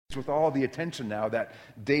with all the attention now that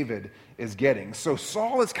David is getting. So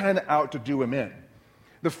Saul is kind of out to do him in.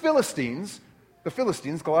 The Philistines,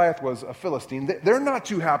 Goliath was a Philistine, they're not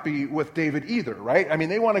too happy with David either, right? I mean,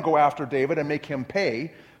 they want to go after David and make him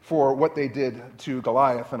pay for what they did to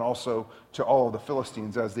Goliath and also to all of the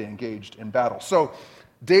Philistines as they engaged in battle. So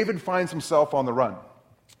David finds himself on the run.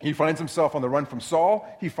 He finds himself on the run from Saul.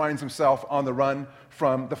 He finds himself on the run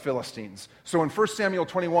from the Philistines. So in 1 Samuel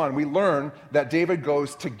 21, we learn that David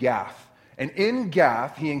goes to Gath. And in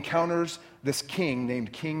Gath, he encounters this king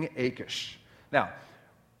named King Achish. Now,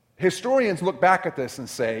 historians look back at this and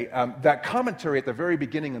say that commentary at the very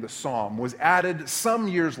beginning of the psalm was added some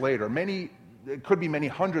years later, it could be many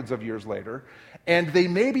hundreds of years later, and they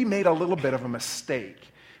maybe made a little bit of a mistake.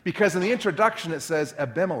 Because in the introduction it says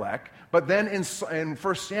Abimelech, but then in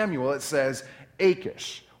 1 Samuel it says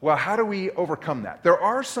Achish. Well, how do we overcome that? There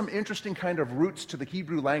are some interesting kind of roots to the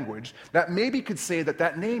Hebrew language that maybe could say that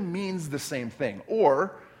that name means the same thing.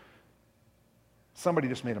 Or somebody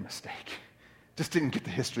just made a mistake. Just didn't get the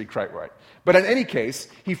history quite right. But in any case,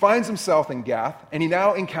 he finds himself in Gath, and he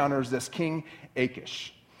now encounters this King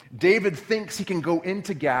Achish. David thinks he can go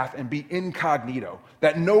into Gath and be incognito,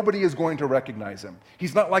 that nobody is going to recognize him.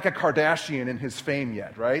 He's not like a Kardashian in his fame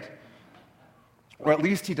yet, right? Or at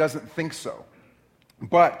least he doesn't think so.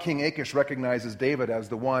 But King Achish recognizes David as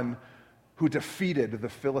the one who defeated the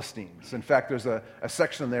Philistines. In fact, there's a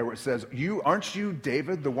section there where it says, aren't you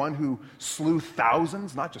David, the one who slew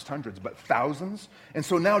thousands, not just hundreds, but thousands? And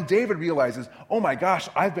so now David realizes, oh my gosh,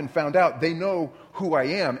 I've been found out. They know who I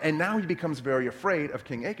am. And now he becomes very afraid of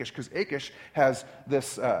King Achish, because Achish has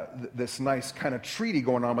this nice kind of treaty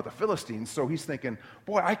going on with the Philistines. So he's thinking,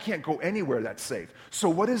 boy, I can't go anywhere that's safe. So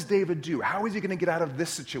what does David do? How is he going to get out of this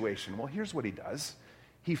situation? Well, here's what he does.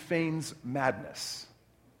 He feigns madness.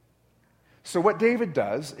 So what David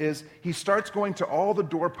does is he starts going to all the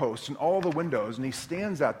doorposts and all the windows, and he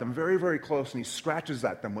stands at them very, very close, and he scratches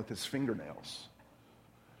at them with his fingernails.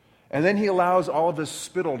 And then he allows all of his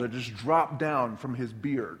spittle to just drop down from his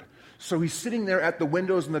beard. So he's sitting there at the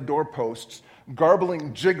windows and the doorposts,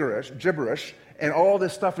 garbling gibberish, and all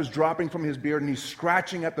this stuff is dropping from his beard, and he's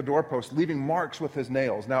scratching at the doorpost, leaving marks with his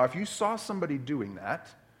nails. Now, if you saw somebody doing that,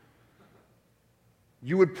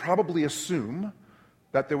 you would probably assume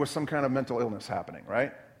that there was some kind of mental illness happening,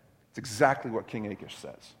 right? It's exactly what King Achish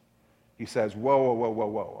says. He says,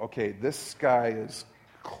 whoa. Okay, this guy is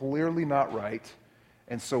clearly not right.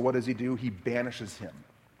 And so what does he do? He banishes him.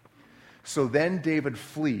 So then David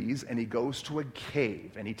flees and he goes to a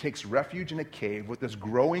cave, and he takes refuge in a cave with this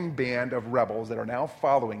growing band of rebels that are now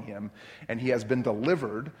following him, and he has been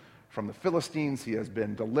delivered from the Philistines. He has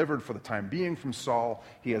been delivered for the time being from Saul.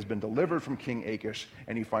 He has been delivered from King Achish,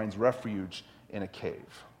 and he finds refuge in a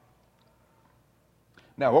cave.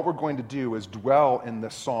 Now, what we're going to do is dwell in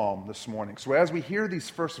this psalm this morning. So as we hear these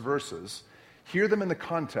first verses, hear them in the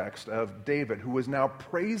context of David, who is now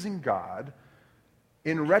praising God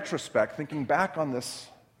in retrospect, thinking back on this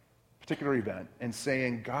particular event and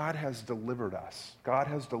saying, God has delivered us. God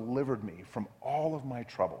has delivered me from all of my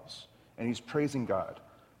troubles. And he's praising God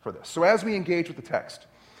for this. So as we engage with the text,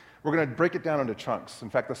 we're going to break it down into chunks. In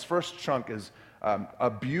fact, this first chunk is a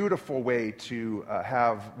beautiful way to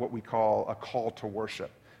have what we call a call to worship.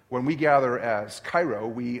 When we gather as Cairo,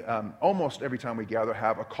 we almost every time we gather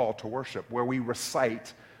have a call to worship, where we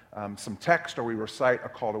recite some text or we recite a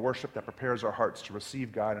call to worship that prepares our hearts to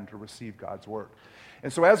receive God and to receive God's word.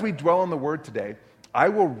 And so as we dwell on the word today, I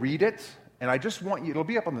will read it, and I just want you, it'll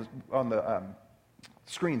be up on the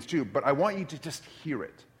screens too, but I want you to just hear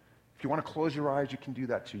it. If you want to close your eyes, you can do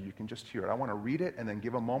that too. You can just hear it. I want to read it and then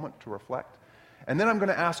give a moment to reflect. And then I'm going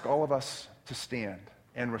to ask all of us to stand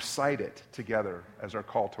and recite it together as our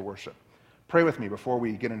call to worship. Pray with me before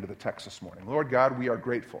we get into the text this morning. Lord God, we are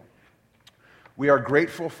grateful. We are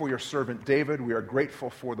grateful for your servant David. We are grateful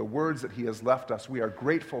for the words that he has left us. We are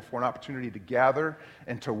grateful for an opportunity to gather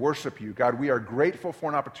and to worship you. God, we are grateful for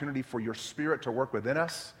an opportunity for your Spirit to work within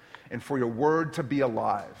us and for your word to be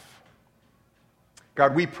alive.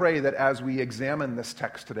 God, we pray that as we examine this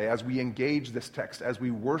text today, as we engage this text, as we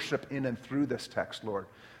worship in and through this text, Lord,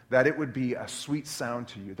 that it would be a sweet sound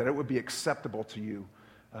to you, that it would be acceptable to you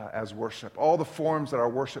as worship. All the forms that our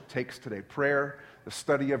worship takes today, prayer, the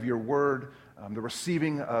study of your word, the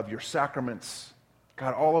receiving of your sacraments,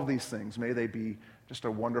 God, all of these things, may they be just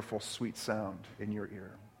a wonderful, sweet sound in your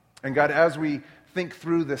ear. And God, as we think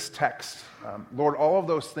through this text, Lord, all of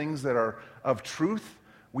those things that are of truth,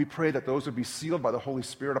 we pray that those would be sealed by the Holy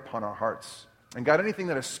Spirit upon our hearts. And God, anything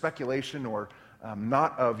that is speculation or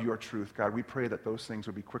not of your truth, God, we pray that those things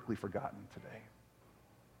would be quickly forgotten today.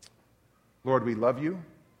 Lord, we love you.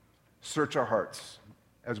 Search our hearts.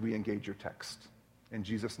 as we engage your text. In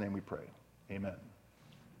Jesus' name we pray. Amen.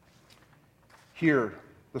 Hear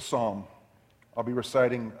the psalm. I'll be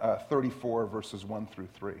reciting 34 verses 1 through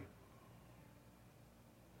 3.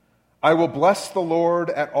 I will bless the Lord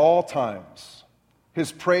at all times.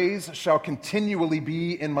 His praise shall continually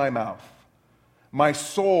be in my mouth. My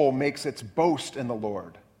soul makes its boast in the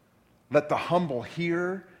Lord. Let the humble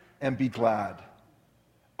hear and be glad.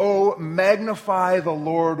 Oh, magnify the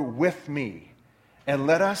Lord with me, and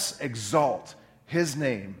let us exalt his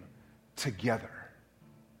name together.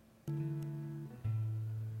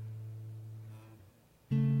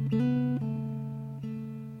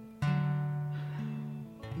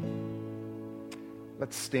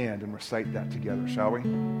 Let's stand and recite that together, shall we?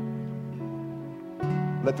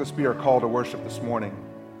 Let this be our call to worship this morning.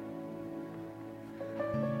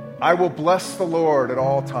 I will bless the Lord at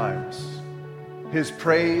all times. His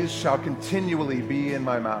praise shall continually be in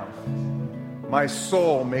my mouth. My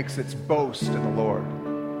soul makes its boast in the Lord.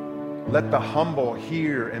 Let the humble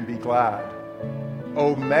hear and be glad.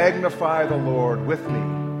 Oh, magnify the Lord with me,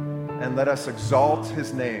 and let us exalt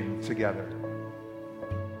his name together.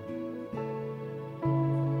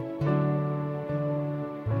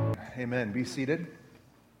 Amen. Be seated.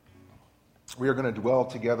 We are going to dwell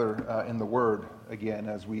together in the Word again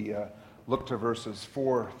as we look to verses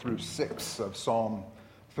 4 through 6 of Psalm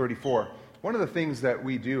 34. One of the things that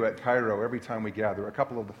we do at Cairo every time we gather, a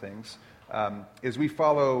couple of the things, is we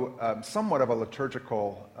follow somewhat of a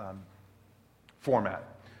liturgical format.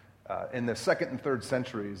 In the 2nd and 3rd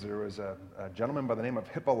centuries, there was a gentleman by the name of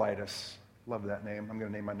Hippolytus. Love that name. I'm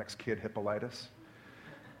going to name my next kid Hippolytus.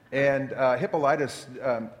 And Hippolytus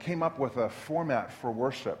came up with a format for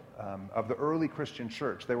worship of the early Christian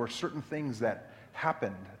church. There were certain things that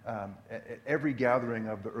happened at every gathering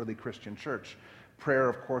of the early Christian church. Prayer,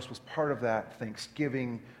 of course, was part of that.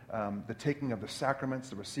 Thanksgiving, the taking of the sacraments,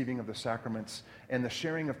 the receiving of the sacraments, and the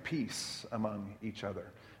sharing of peace among each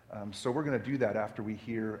other. So we're going to do that after we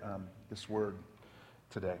hear this word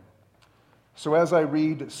today. So as I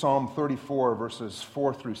read Psalm 34, verses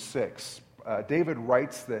 4 through 6, David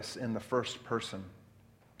writes this in the first person.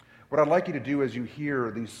 What I'd like you to do as you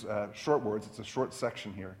hear these short words, it's a short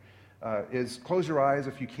section here, is close your eyes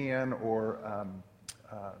if you can, or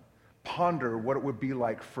ponder what it would be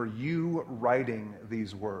like for you writing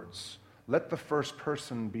these words. Let the first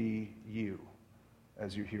person be you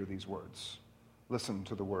as you hear these words. Listen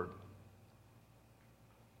to the word.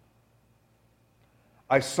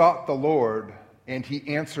 I sought the Lord, and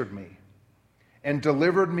he answered me, and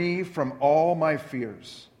delivered me from all my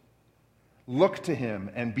fears. Look to him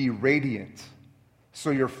and be radiant, so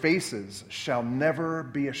your faces shall never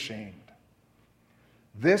be ashamed.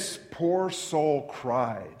 This poor soul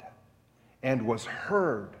cried and was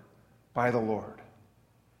heard by the Lord,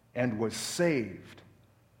 and was saved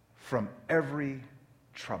from every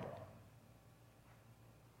trouble.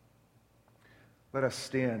 Let us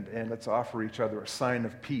stand and let's offer each other a sign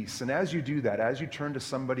of peace. And as you do that, as you turn to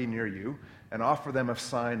somebody near you and offer them a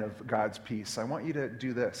sign of God's peace, I want you to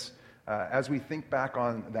do this. As we think back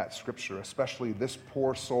on that scripture, especially this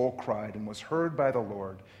poor soul cried and was heard by the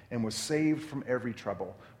Lord and was saved from every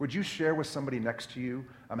trouble, would you share with somebody next to you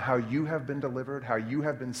how you have been delivered, how you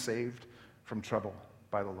have been saved from trouble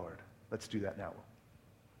by the Lord? Let's do that now.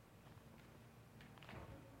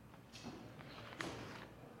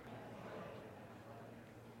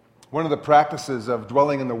 One of the practices of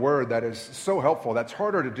dwelling in the Word that is so helpful, that's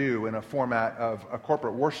harder to do in a format of a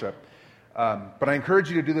corporate worship, but I encourage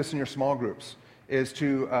you to do this in your small groups, is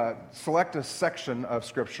to select a section of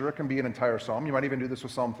Scripture. It can be an entire psalm. You might even do this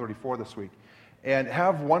with Psalm 34 this week. And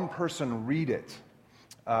have one person read it,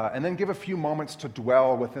 and then give a few moments to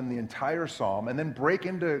dwell within the entire psalm, and then break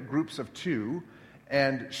into groups of two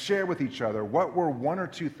and share with each other what were one or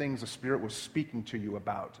two things the Spirit was speaking to you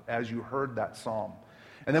about as you heard that psalm.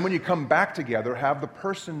 And then when you come back together, have the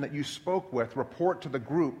person that you spoke with report to the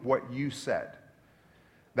group what you said.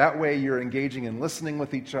 That way you're engaging and listening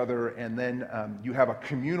with each other, and then you have a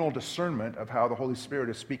communal discernment of how the Holy Spirit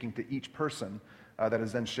is speaking to each person that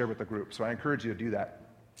is then shared with the group. So I encourage you to do that.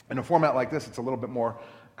 In a format like this, it's a little bit more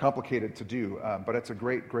complicated to do, but it's a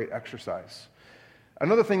great, great exercise.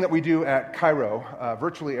 Another thing that we do at Cairo,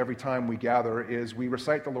 virtually every time we gather, is we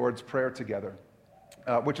recite the Lord's Prayer together.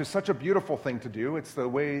 Which is such a beautiful thing to do. It's the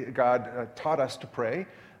way God taught us to pray.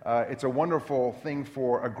 It's a wonderful thing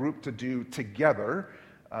for a group to do together.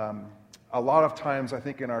 A lot of times, I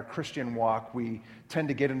think, in our Christian walk, we tend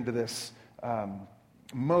to get into this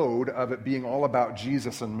mode of it being all about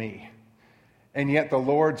Jesus and me. And yet the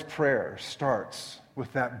Lord's Prayer starts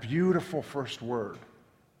with that beautiful first word.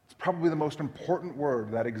 It's probably the most important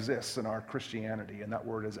word that exists in our Christianity, and that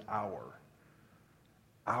word is our.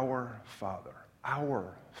 Our Father.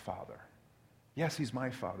 Our Father. Yes, he's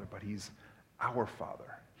my Father, but he's our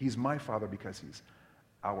Father. He's my Father because he's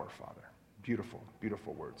our Father. Beautiful,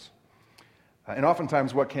 beautiful words. And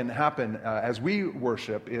oftentimes what can happen as we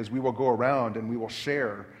worship is we will go around and we will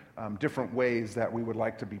share different ways that we would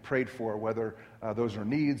like to be prayed for, whether those are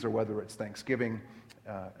needs or whether it's thanksgiving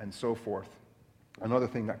and so forth. Another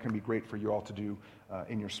thing that can be great for you all to do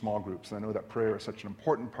in your small groups. And I know that prayer is such an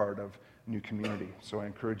important part of New Community, so I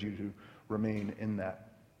encourage you to remain in that.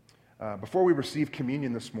 Before we receive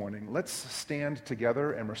communion this morning, let's stand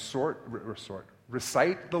together and recite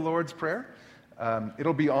the Lord's Prayer.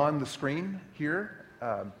 It'll be on the screen here.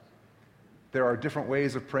 There are different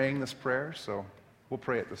ways of praying this prayer, so we'll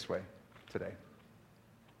pray it this way today.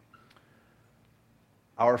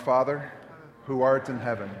 Our Father, who art in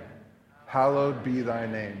heaven, hallowed be thy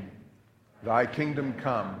name. Thy kingdom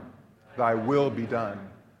come, thy will be done,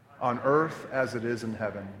 on earth as it is in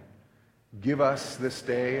heaven. Give us this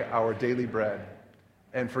day our daily bread,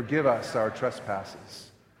 and forgive us our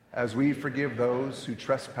trespasses, as we forgive those who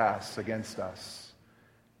trespass against us.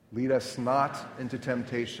 Lead us not into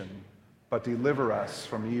temptation, but deliver us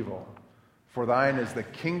from evil. For thine is the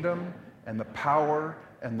kingdom and the power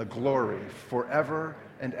and the glory forever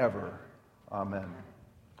and ever. Amen.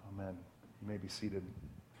 Amen. You may be seated.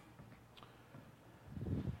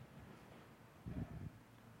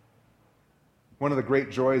 One of the great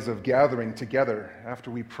joys of gathering together after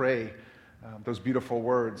we pray those beautiful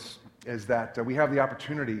words is that we have the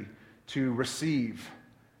opportunity to receive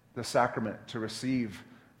the sacrament, to receive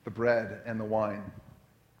the bread and the wine.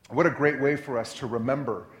 What a great way for us to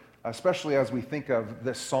remember, especially as we think of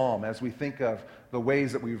this psalm, as we think of the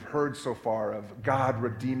ways that we've heard so far of God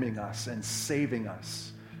redeeming us and saving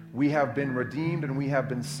us. We have been redeemed and we have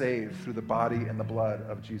been saved through the body and the blood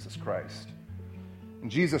of Jesus Christ. And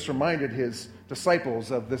Jesus reminded his disciples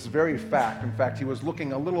of this very fact. In fact, he was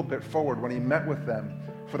looking a little bit forward when he met with them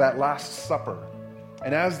for that Last Supper.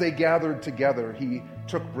 And as they gathered together, he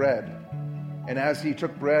took bread. And as he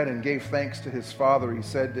took bread and gave thanks to his Father, he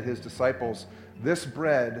said to his disciples, "This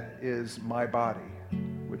bread is my body,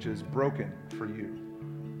 which is broken for you.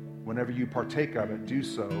 Whenever you partake of it, do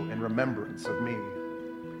so in remembrance of me."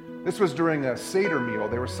 This was during a Seder meal.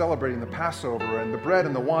 They were celebrating the Passover, and the bread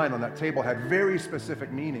and the wine on that table had very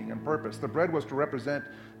specific meaning and purpose. The bread was to represent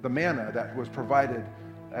the manna that was provided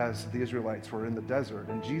as the Israelites were in the desert.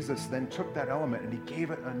 And Jesus then took that element and he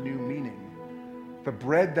gave it a new meaning. The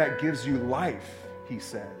bread that gives you life, he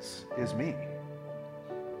says, is me.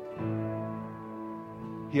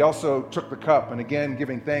 He also took the cup, and again,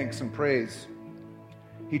 giving thanks and praise,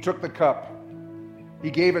 he took the cup. He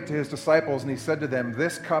gave it to his disciples, and he said to them,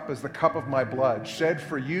 "This cup is the cup of my blood, shed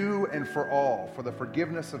for you and for all, for the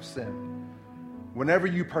forgiveness of sin. Whenever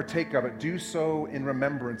you partake of it, do so in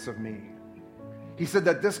remembrance of me." He said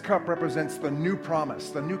that this cup represents the new promise,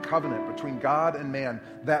 the new covenant between God and man,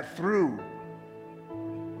 that through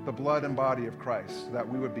the blood and body of Christ, that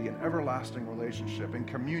we would be in everlasting relationship, in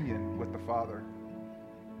communion with the Father.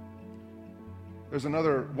 There's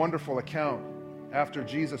another wonderful account. After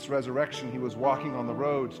Jesus' resurrection, he was walking on the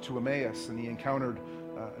road to Emmaus, and he encountered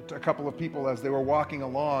a couple of people as they were walking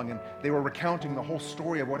along, and they were recounting the whole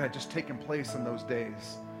story of what had just taken place in those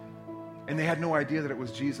days. And they had no idea that it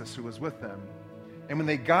was Jesus who was with them. And when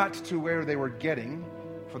they got to where they were getting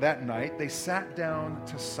for that night, they sat down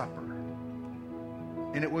to supper.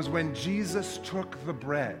 And it was when Jesus took the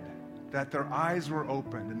bread that their eyes were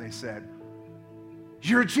opened, and they said,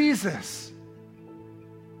 "You're Jesus!"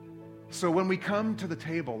 So when we come to the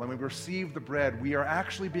table and we receive the bread, we are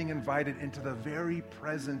actually being invited into the very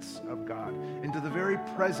presence of God, into the very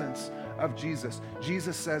presence of Jesus.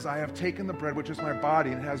 Jesus says, "I have taken the bread, which is my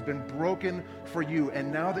body, and it has been broken for you.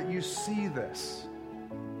 And now that you see this,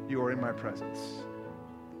 you are in my presence."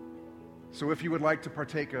 So if you would like to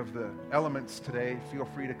partake of the elements today, feel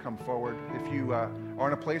free to come forward. If you are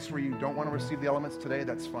in a place where you don't want to receive the elements today,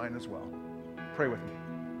 that's fine as well. Pray with me.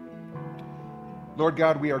 Lord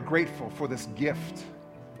God, we are grateful for this gift,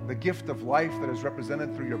 the gift of life that is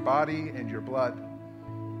represented through your body and your blood.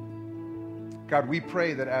 God, we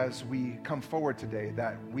pray that as we come forward today,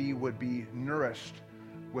 that we would be nourished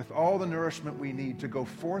with all the nourishment we need to go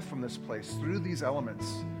forth from this place through these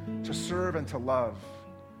elements to serve and to love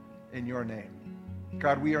in your name.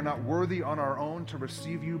 God, we are not worthy on our own to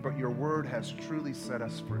receive you, but your word has truly set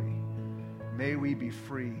us free. May we be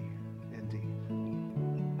free indeed.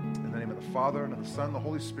 In the name of the Father, and of the Son, and the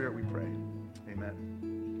Holy Spirit, we pray. Amen.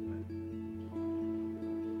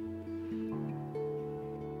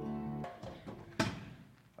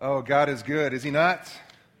 Oh, God is good, is He not?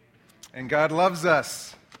 And God loves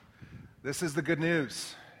us. This is the good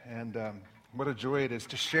news. And what a joy it is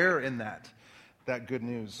to share in that good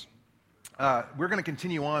news. We're going to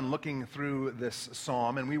continue on looking through this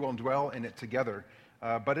psalm, and we will dwell in it together.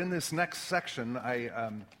 But in this next section, I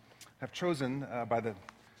have chosen, by the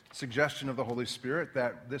suggestion of the Holy Spirit,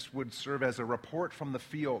 that this would serve as a report from the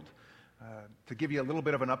field to give you a little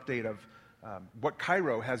bit of an update of what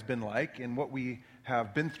Cairo has been like and what we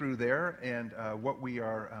have been through there and what we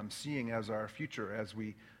are seeing as our future as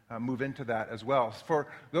we move into that as well. For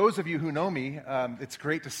those of you who know me, it's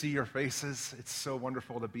great to see your faces. It's so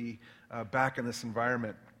wonderful to be back in this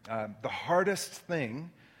environment. The hardest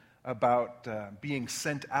thing about being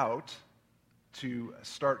sent out to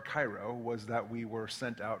start Cairo was that we were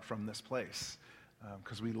sent out from this place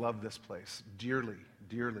because we love this place dearly,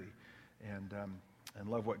 dearly, and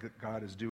love what God is doing.